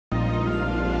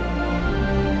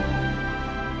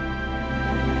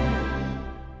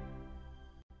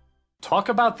Talk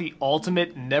about the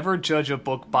ultimate never judge a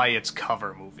book by its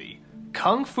cover movie.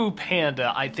 Kung Fu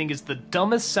Panda, I think, is the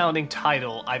dumbest sounding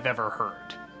title I've ever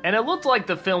heard. And it looked like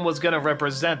the film was gonna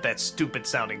represent that stupid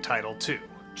sounding title too.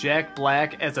 Jack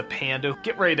Black as a panda,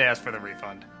 get ready to ask for the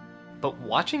refund. But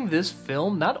watching this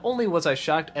film, not only was I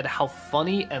shocked at how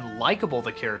funny and likable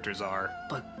the characters are,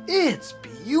 but it's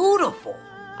beautiful!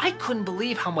 I couldn't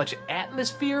believe how much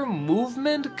atmosphere,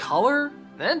 movement, color,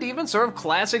 and even sort of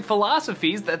classic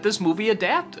philosophies that this movie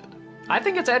adapted. I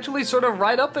think it's actually sort of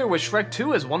right up there with Shrek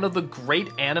 2 as one of the great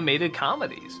animated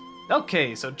comedies.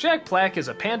 Okay, so Jack Black is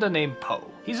a panda named Po.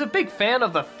 He's a big fan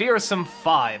of the Fearsome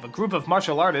Five, a group of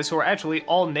martial artists who are actually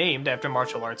all named after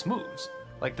martial arts moves,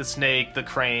 like the snake, the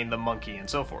crane, the monkey, and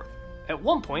so forth. At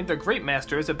one point, their great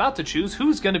master is about to choose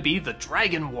who's going to be the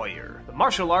Dragon Warrior, the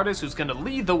martial artist who's going to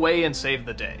lead the way and save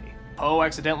the day. Po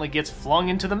accidentally gets flung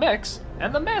into the mix,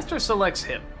 and the master selects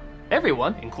him.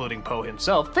 Everyone, including Po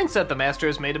himself, thinks that the master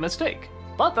has made a mistake,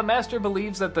 but the master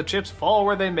believes that the chips fall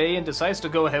where they may and decides to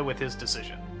go ahead with his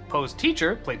decision. Po's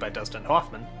teacher, played by Dustin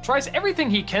Hoffman, tries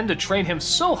everything he can to train him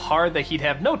so hard that he'd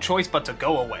have no choice but to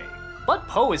go away. But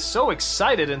Po is so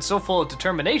excited and so full of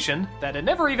determination that it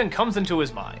never even comes into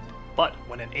his mind. But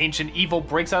when an ancient evil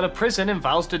breaks out of prison and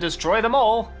vows to destroy them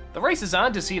all, the race is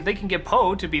on to see if they can get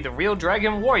Po to be the real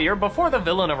Dragon Warrior before the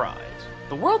villain arrives.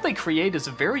 The world they create is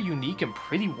a very unique and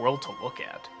pretty world to look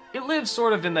at. It lives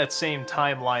sort of in that same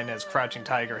timeline as Crouching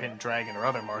Tiger, Hidden Dragon, or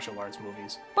other martial arts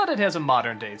movies, but it has a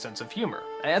modern-day sense of humor.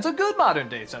 It has a good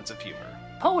modern-day sense of humor.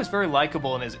 Po is very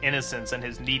likable in his innocence and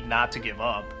his need not to give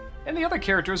up, and the other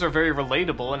characters are very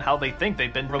relatable in how they think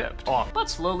they've been ripped off, but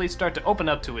slowly start to open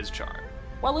up to his charm.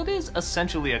 While it is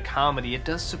essentially a comedy, it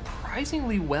does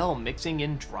surprisingly well mixing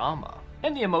in drama,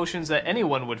 and the emotions that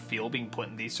anyone would feel being put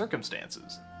in these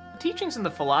circumstances. The teachings and the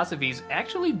philosophies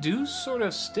actually do sort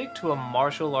of stick to a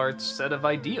martial arts set of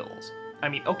ideals. I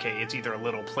mean, okay, it's either a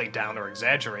little played down or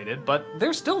exaggerated, but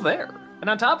they're still there. And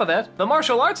on top of that, the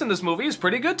martial arts in this movie is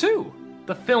pretty good too.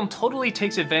 The film totally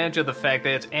takes advantage of the fact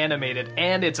that it's animated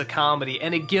and it's a comedy,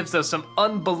 and it gives us some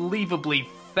unbelievably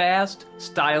fast,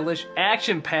 stylish,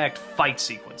 action-packed fight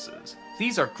sequences.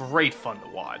 These are great fun to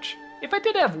watch. If I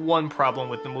did have one problem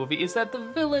with the movie, is that the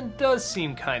villain does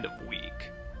seem kind of weak.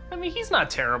 I mean, he's not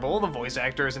terrible, the voice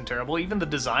actor isn't terrible, even the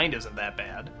design isn't that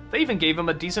bad. They even gave him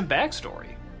a decent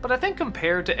backstory. But I think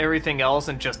compared to everything else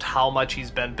and just how much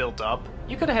he's been built up,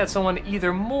 you could have had someone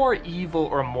either more evil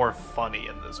or more funny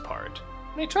in this part.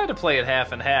 They tried to play it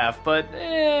half and half, but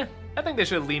I think they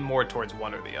should lean more towards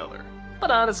one or the other. But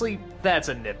honestly, that's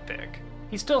a nitpick.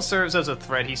 He still serves as a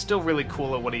threat, he's still really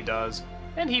cool at what he does,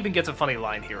 and he even gets a funny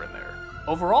line here and there.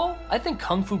 Overall, I think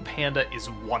Kung Fu Panda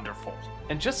is wonderful.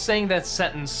 And just saying that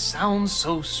sentence sounds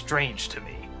so strange to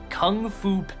me. Kung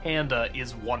Fu Panda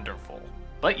is wonderful.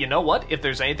 But you know what? If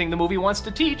there's anything the movie wants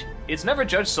to teach, it's never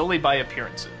judged solely by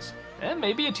appearances. And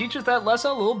maybe it teaches that lesson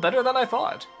a little better than I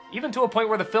thought. Even to a point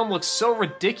where the film looks so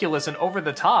ridiculous and over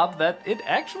the top that it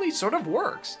actually sort of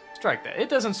works. Strike that. It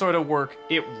doesn't sort of work,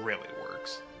 it really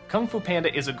works. Kung Fu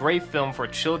Panda is a great film for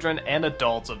children and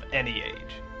adults of any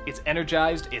age. It's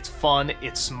energized, it's fun,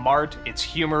 it's smart, it's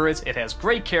humorous, it has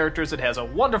great characters, it has a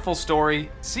wonderful story.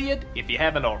 See it if you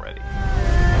haven't already.